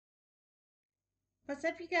What's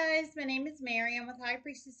up, you guys? My name is Mary. I'm with High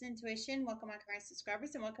Priestess Intuition. Welcome, my current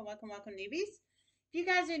subscribers, and welcome, newbies. If you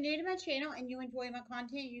guys are new to my channel and you enjoy my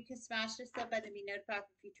content, you can smash the sub button to be notified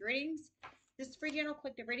for future readings. This is free general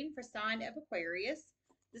collective reading for sign of Aquarius.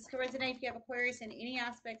 This can resonate if you have Aquarius in any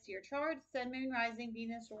aspects of your chart: Sun, Moon, Rising,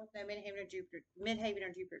 Venus, North Node, Midhaven,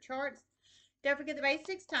 or Jupiter charts. Don't forget the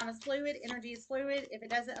basics. Time is fluid. Energy is fluid. If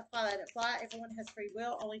it doesn't apply, let it fly. Everyone has free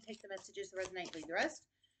will. Only take the messages that resonate. Leave the rest.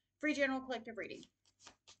 Free general collective reading.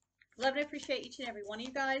 Love and appreciate each and every one of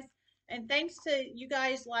you guys. And thanks to you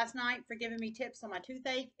guys last night for giving me tips on my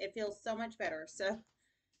toothache. It feels so much better. So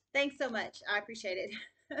thanks so much. I appreciate it.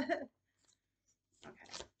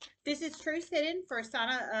 Okay. This is Truth Hidden for sign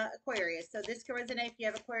of Aquarius. So this can resonate if you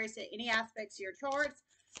have Aquarius in any aspects of your charts.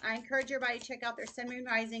 I encourage everybody to check out their Sun, Moon,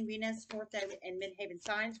 Rising, Venus, North Node, and Midhaven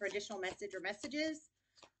signs for additional message or messages.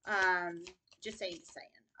 Just saying.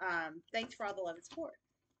 Thanks for all the love and support.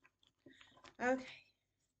 Okay.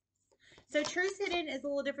 So Truth Hidden is a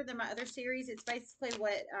little different than my other series. It's basically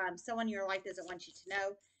what someone in your life doesn't want you to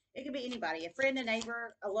know. It can be anybody, a friend, a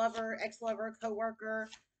neighbor, a lover, ex-lover, co-worker,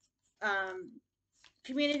 um,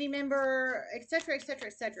 community member, etc., etc.,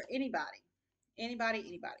 etc.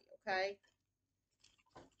 Anybody, okay?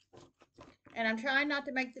 And I'm trying not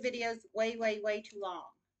to make the videos way too long.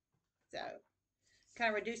 So kind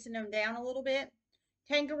of reducing them down a little bit.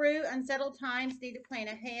 Kangaroo, unsettled times, need to plan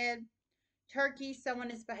ahead. Turkey,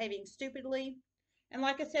 someone is behaving stupidly. And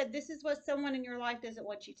like I said, this is what someone in your life doesn't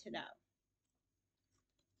want you to know.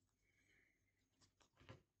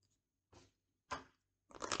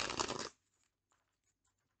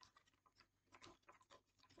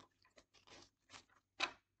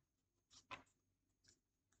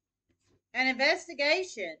 An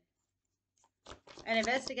investigation. An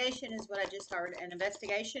investigation is what I just heard. An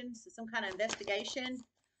investigation, so some kind of investigation.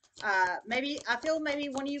 Maybe I feel maybe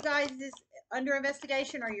one of you guys is under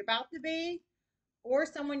investigation, or you're about to be, or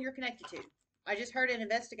someone you're connected to. I just heard an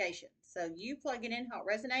investigation. So you plug it in how it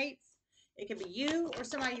resonates. It could be you or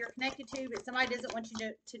somebody you're connected to, but somebody doesn't want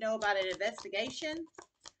you to know about an investigation.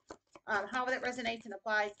 How that resonates and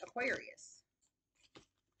applies Aquarius.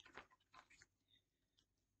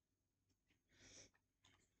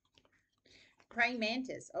 Praying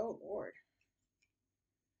mantis. Oh, Lord.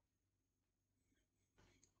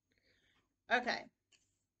 Okay.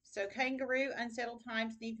 So kangaroo, unsettled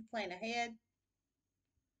times, need to plan ahead.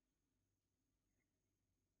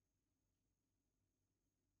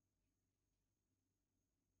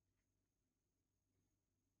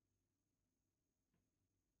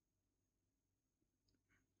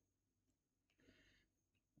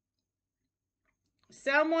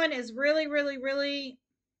 Someone is really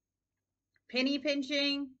penny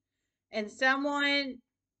pinching, and someone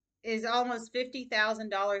is almost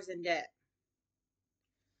 $50,000 in debt.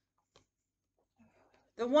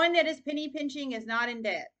 The one that is penny pinching is not in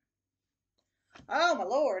debt. Oh my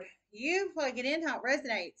Lord. You plug it in how it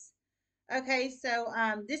resonates. Okay, so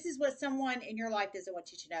this is what someone in your life doesn't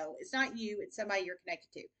want you to know. It's not you, it's somebody you're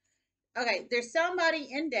connected to. Okay, there's somebody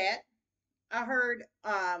in debt. I heard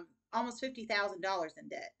almost $50,000 in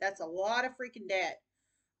debt. That's a lot of freaking debt.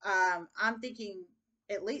 I'm thinking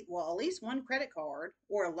at least one credit card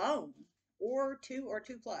or a loan or two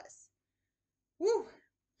plus. Woo!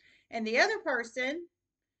 And the other person,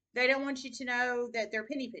 they don't want you to know that they're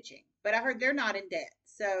penny pinching. But I heard they're not in debt.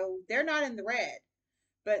 So they're not in the red.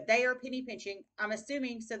 But they are penny pinching. I'm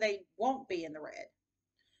assuming so they won't be in the red.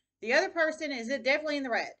 The other person is definitely in the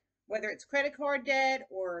red, whether it's credit card debt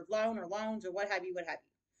or loan or loans or what have you.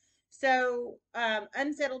 So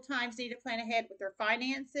unsettled times need to plan ahead with their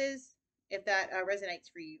finances. If that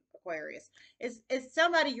resonates for you, Aquarius, is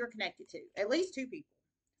somebody you're connected to, at least two people.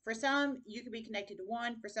 For some, you could be connected to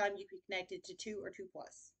one. For some, you could be connected to two or two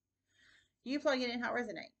plus. You plug it in how it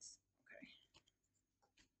resonates. Okay.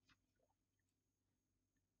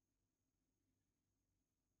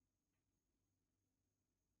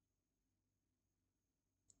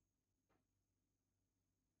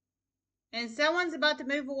 And someone's about to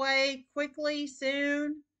move away quickly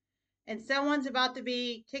soon, and someone's about to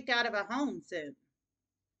be kicked out of a home soon.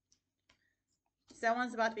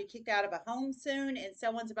 Someone's about to be kicked out of a home soon, and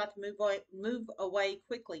someone's about to move away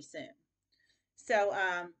quickly soon. So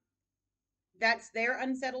that's their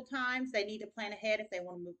unsettled times. They need to plan ahead if they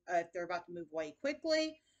want to move. If they're about to move away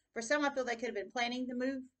quickly. For some, I feel they could have been planning to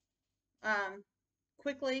move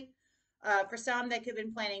quickly. For some, they could have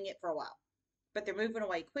been planning it for a while, but they're moving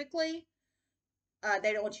away quickly.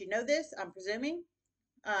 They don't want you to know this, I'm presuming.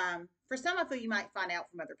 For some, I feel you might find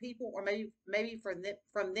out from other people, or maybe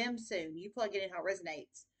from them soon. You plug it in how it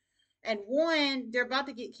resonates. And one, they're about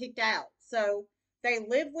to get kicked out. So they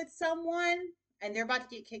live with someone, and they're about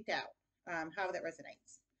to get kicked out. How that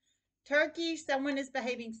resonates. Turkey, someone is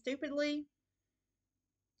behaving stupidly.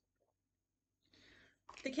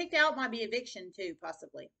 The kicked out might be eviction too,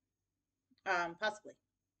 possibly. Possibly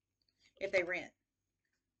if they rent.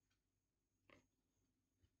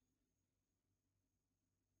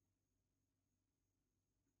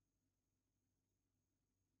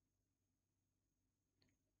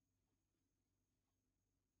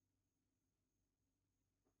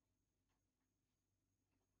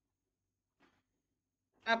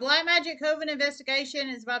 A Black Magic Coven investigation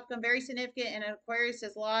is about to become very significant in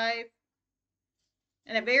Aquarius' life,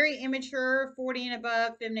 and a very immature 40 and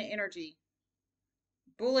above feminine energy.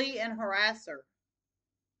 Bully and harasser.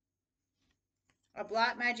 A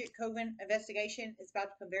Black Magic Coven investigation is about to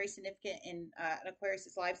become very significant in an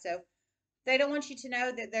Aquarius' life. So they don't want you to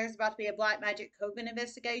know that there's about to be a Black Magic Coven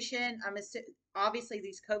investigation. Obviously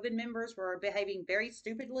these Coven members were behaving very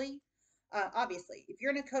stupidly. Obviously, if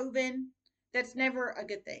you're in a Coven, that's never a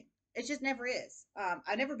good thing. It just never is.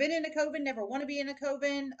 I've never been in a Coven, never want to be in a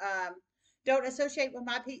Coven. Don't associate with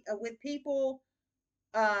with people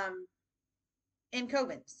in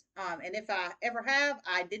covens. And if I ever have,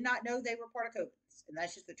 I did not know they were part of covens, and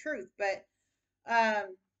that's just the truth. But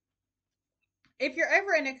if you're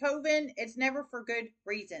ever in a coven, it's never for good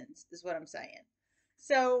reasons, is what I'm saying.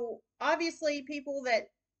 So obviously, people that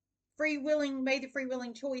made the free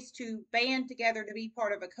willing choice to band together to be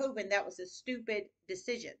part of a coven, that was a stupid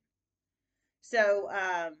decision. So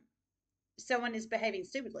someone is behaving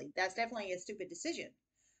stupidly. That's definitely a stupid decision.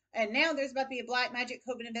 And now there's about to be a Black Magic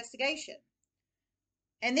Coven investigation.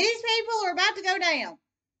 And these people are about to go down.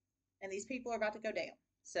 And these people are about to go down.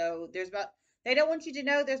 So they don't want you to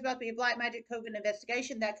know there's about to be a Black Magic Coven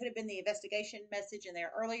investigation. That could have been the investigation message in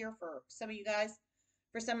there earlier for some of you guys.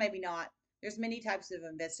 For some, maybe not. There's many types of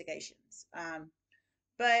investigations.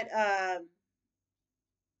 But I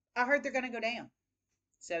heard they're going to go down.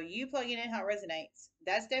 So you plug it in how it resonates.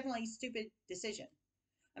 That's definitely a stupid decision.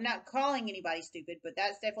 I'm not calling anybody stupid, but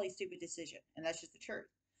that's definitely a stupid decision. And that's just the truth.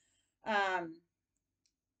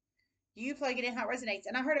 You plug it in how it resonates.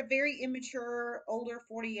 And I heard a very immature, older,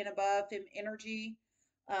 40 and above energy.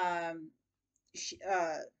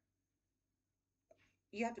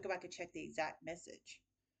 You have to go back and check the exact message.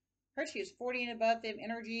 I heard she was 40 and above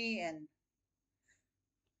energy. And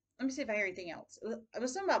let me see if I hear anything else. It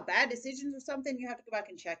was something about bad decisions or something. You have to go back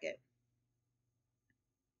and check it.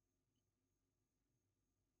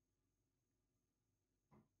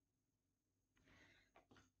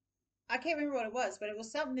 I can't remember what it was, but it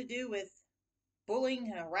was something to do with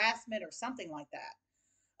bullying and harassment or something like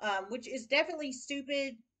that, which is definitely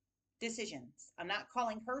stupid decisions. I'm not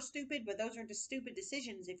calling her stupid, but those are just stupid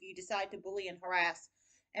decisions if you decide to bully and harass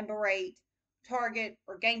and berate, target,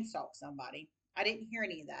 or gang stalk somebody. I didn't hear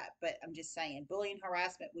any of that, but I'm just saying bullying and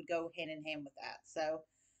harassment would go hand in hand with that. So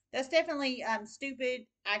that's definitely stupid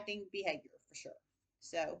acting behavior for sure.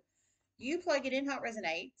 So you plug it in how it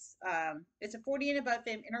resonates. It's a 40 and above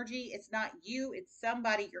femme energy. It's not you, it's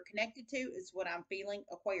somebody you're connected to, is what I'm feeling,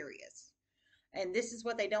 Aquarius. And this is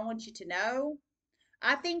what they don't want you to know.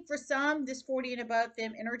 I think for some, this 40 and above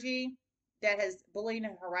femme energy that has bullied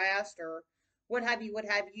and harassed or what have you,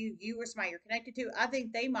 you or somebody you're connected to, I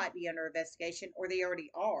think they might be under investigation or they already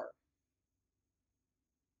are.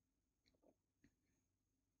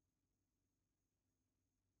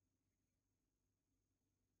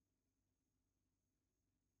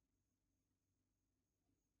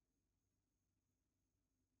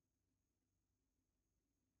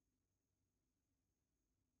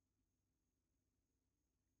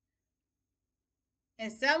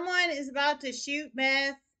 And someone is about to shoot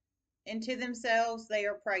meth into themselves, they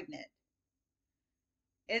are pregnant.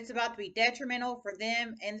 It's about to be detrimental for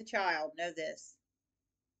them and the child. Know this.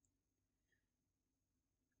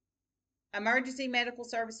 Emergency medical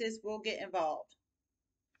services will get involved.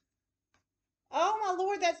 Oh my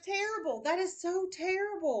Lord, that's terrible. That is so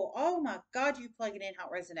terrible. Oh my God, you plug it in how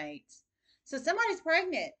it resonates. So somebody's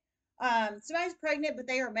pregnant. Somebody's pregnant, but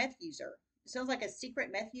they are a meth user. It sounds like a secret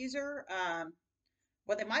meth user.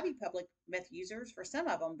 Well, they might be public meth users for some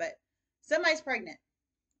of them, but somebody's pregnant.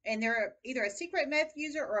 And they're either a secret meth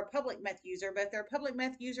user or a public meth user. But if they're a public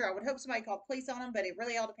meth user, I would hope somebody called police on them, but it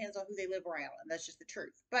really all depends on who they live around. And that's just the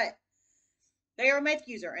truth. But they are a meth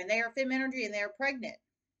user and they are femme energy and they are pregnant.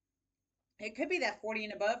 It could be that 40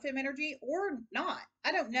 and above femme energy or not.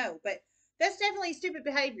 I don't know. But that's definitely stupid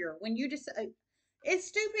behavior. When you just, it's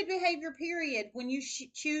stupid behavior, period. When you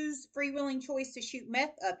choose free willing choice to shoot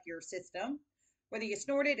meth up your system, whether you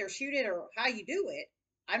snort it or shoot it or how you do it.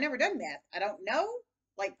 I've never done meth. I don't know,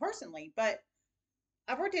 like personally, but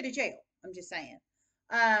I've worked at a jail. I'm just saying.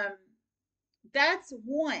 That's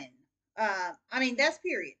one. I mean, that's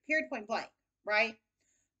period point blank, right?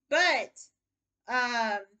 But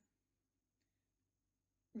um,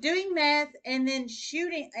 doing meth and then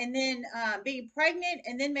shooting and then being pregnant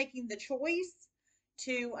and then making the choice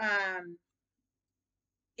to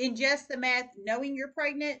ingest the meth knowing you're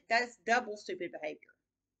pregnant, that's double stupid behavior.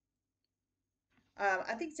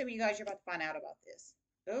 I think some of you guys are about to find out about this.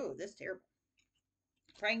 Oh, this is terrible.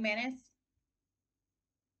 Praying mantis.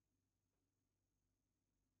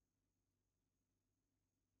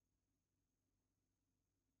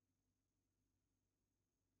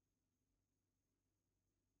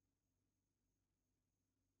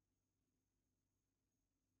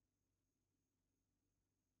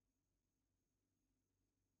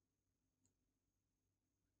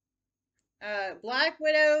 Black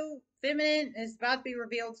Widow feminine is about to be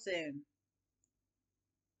revealed soon.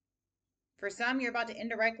 For some, you're about to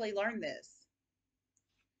indirectly learn this.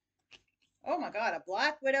 Oh my God, a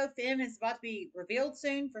Black Widow femme is about to be revealed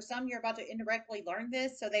soon. For some, you're about to indirectly learn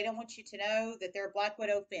this, so they don't want you to know that they're a Black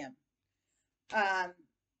Widow femme. Um,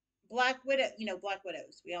 Black Widow, Black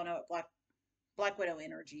Widows. We all know what Black Widow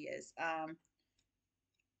energy is.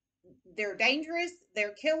 They're dangerous.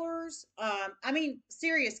 They're killers. I mean,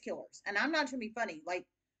 serious killers. And I'm not trying to be funny. Like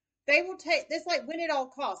they will take this, like win at all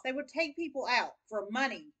costs. They would take people out for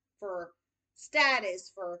money, for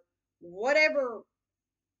status, for whatever,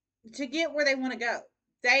 to get where they want to go.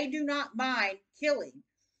 They do not mind killing,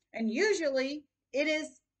 and usually it is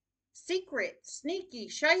secret, sneaky,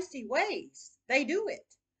 shisty ways they do it.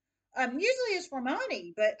 Usually it's for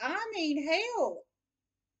money, but I mean, hell,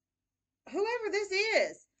 whoever this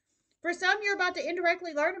is. For some, you're about to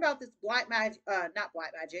indirectly learn about this black magic, not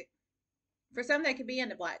black magic. For some, they could be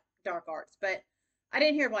into black dark arts, but I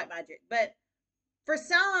didn't hear black magic. But for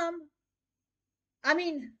some, I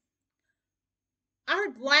mean, I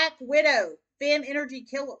heard Black Widow, femme energy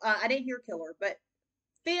killer. I didn't hear killer, but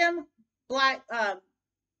femme black,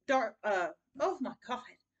 dark. Oh my God,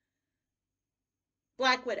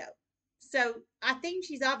 Black Widow. So I think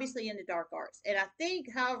she's obviously into dark arts, and I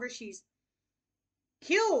think, however, she's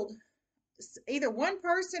killed either one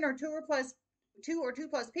person or two or two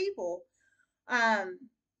plus people. Um,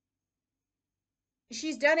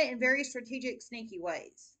 she's done it in very strategic, sneaky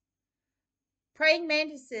ways. Praying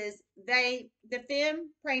mantises, the femme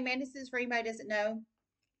praying mantises, for anybody who doesn't know,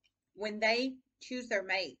 when they choose their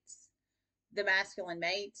mates, the masculine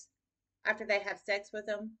mates, after they have sex with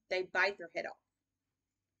them, they bite their head off.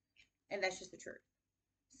 And that's just the truth.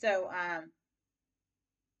 So,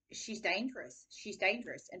 she's dangerous. She's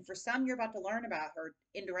dangerous. And for some, you're about to learn about her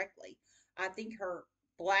indirectly. I think her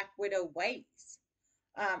Black Widow ways.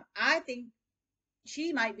 I think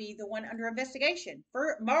she might be the one under investigation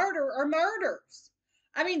for murder or murders.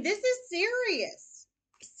 I mean, this is serious.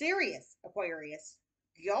 Serious, Aquarius.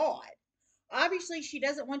 God. Obviously, she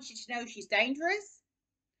doesn't want you to know she's dangerous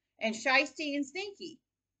and shisty and sneaky.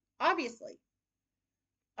 Obviously.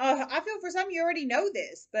 I feel for some you already know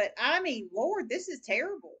this, but I mean, Lord, this is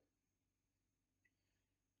terrible.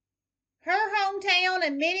 Her hometown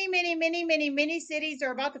and many, many, many, many, many cities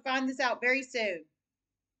are about to find this out very soon.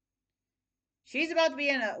 She's about to be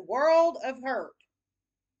in a world of hurt.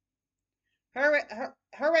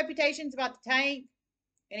 Her reputation's about to tank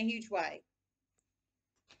in a huge way.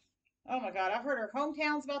 Oh my God, I heard her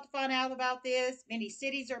hometown's about to find out about this. Many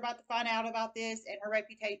cities are about to find out about this, and her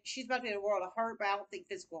reputation. She's about to be in a world of hurt, but I don't think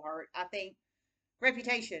physical hurt. I think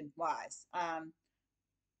reputation wise. I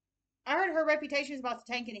heard her reputation is about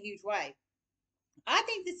to tank in a huge way. I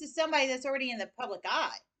think this is somebody that's already in the public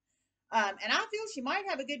eye. And I feel she might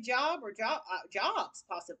have a good job or jobs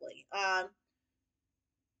possibly.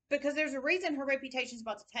 Because there's a reason her reputation is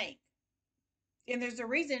about to tank. And there's a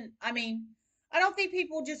reason, I mean, I don't think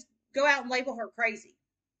people just go out and label her crazy.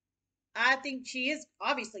 I think she is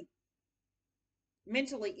obviously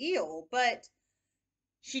mentally ill, but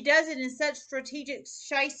she does it in such strategic,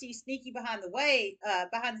 shisty, sneaky behind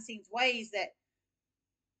the scenes ways that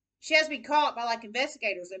she has to be caught by like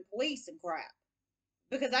investigators and police and crap.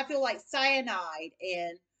 Because I feel like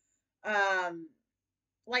um,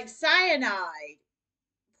 cyanide,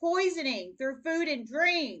 poisoning through food and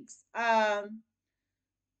drinks,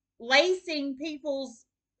 lacing people's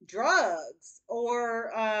drugs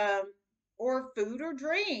or food or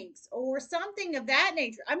drinks or something of that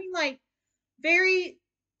nature. I mean, like very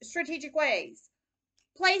strategic ways.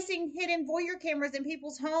 Placing hidden voyeur cameras in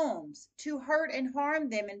people's homes to hurt and harm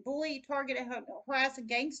them and bully, target, harass, and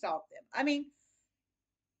gang stalk them. I mean,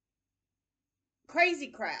 crazy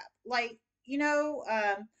crap. Like,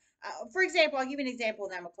 for example, I'll give you an example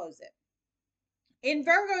and then I'm going to close it. In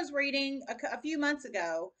Virgo's reading a few months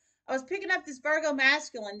ago, I was picking up this Virgo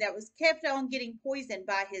masculine that was kept on getting poisoned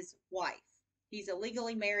by his wife. He's a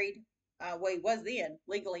legally married, well, he was then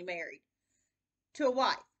legally married to a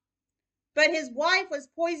wife. But his wife was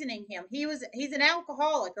poisoning him. He's an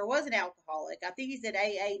alcoholic, or was an alcoholic. I think he's at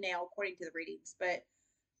AA now, according to the readings. But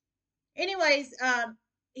anyways,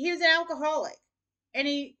 he was an alcoholic, and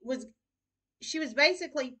she was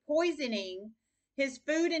basically poisoning his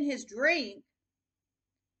food and his drink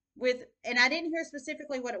with, and I didn't hear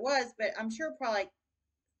specifically what it was, but I'm sure probably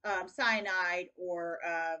cyanide or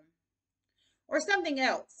something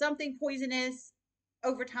else, something poisonous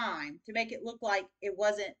over time to make it look like it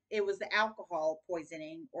was the alcohol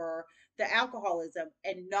poisoning or the alcoholism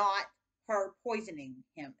and not her poisoning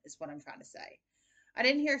him, is what I'm trying to say. I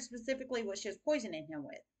didn't hear specifically what she was poisoning him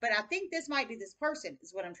with, but I think this might be this person,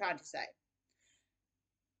 is what I'm trying to say.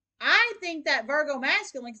 I think that Virgo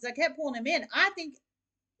masculine, because I kept pulling him in, I think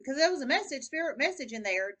because there was a message, spirit message in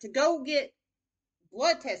there to go get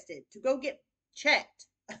blood tested, to go get checked.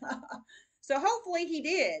 So hopefully he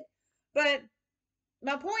did. But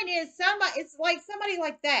my point is, it's like somebody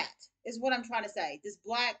like that is what I'm trying to say. This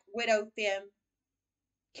black widow femme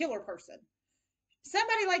killer person.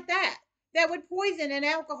 Somebody like that would poison an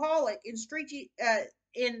alcoholic in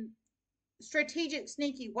strategic,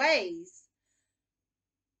 sneaky ways.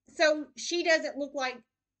 So she doesn't look like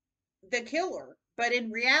the killer, but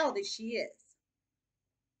in reality, she is.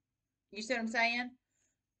 You see what I'm saying?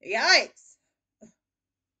 Yikes.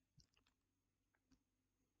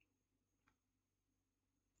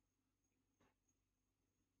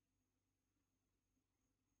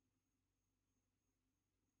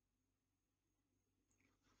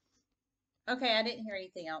 Okay, I didn't hear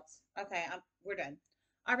anything else. Okay, we're done.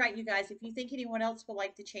 All right, you guys, if you think anyone else will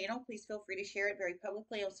like the channel, please feel free to share it very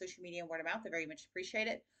publicly on social media and word of mouth. I very much appreciate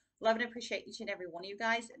it. Love and appreciate each and every one of you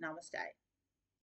guys. Namaste.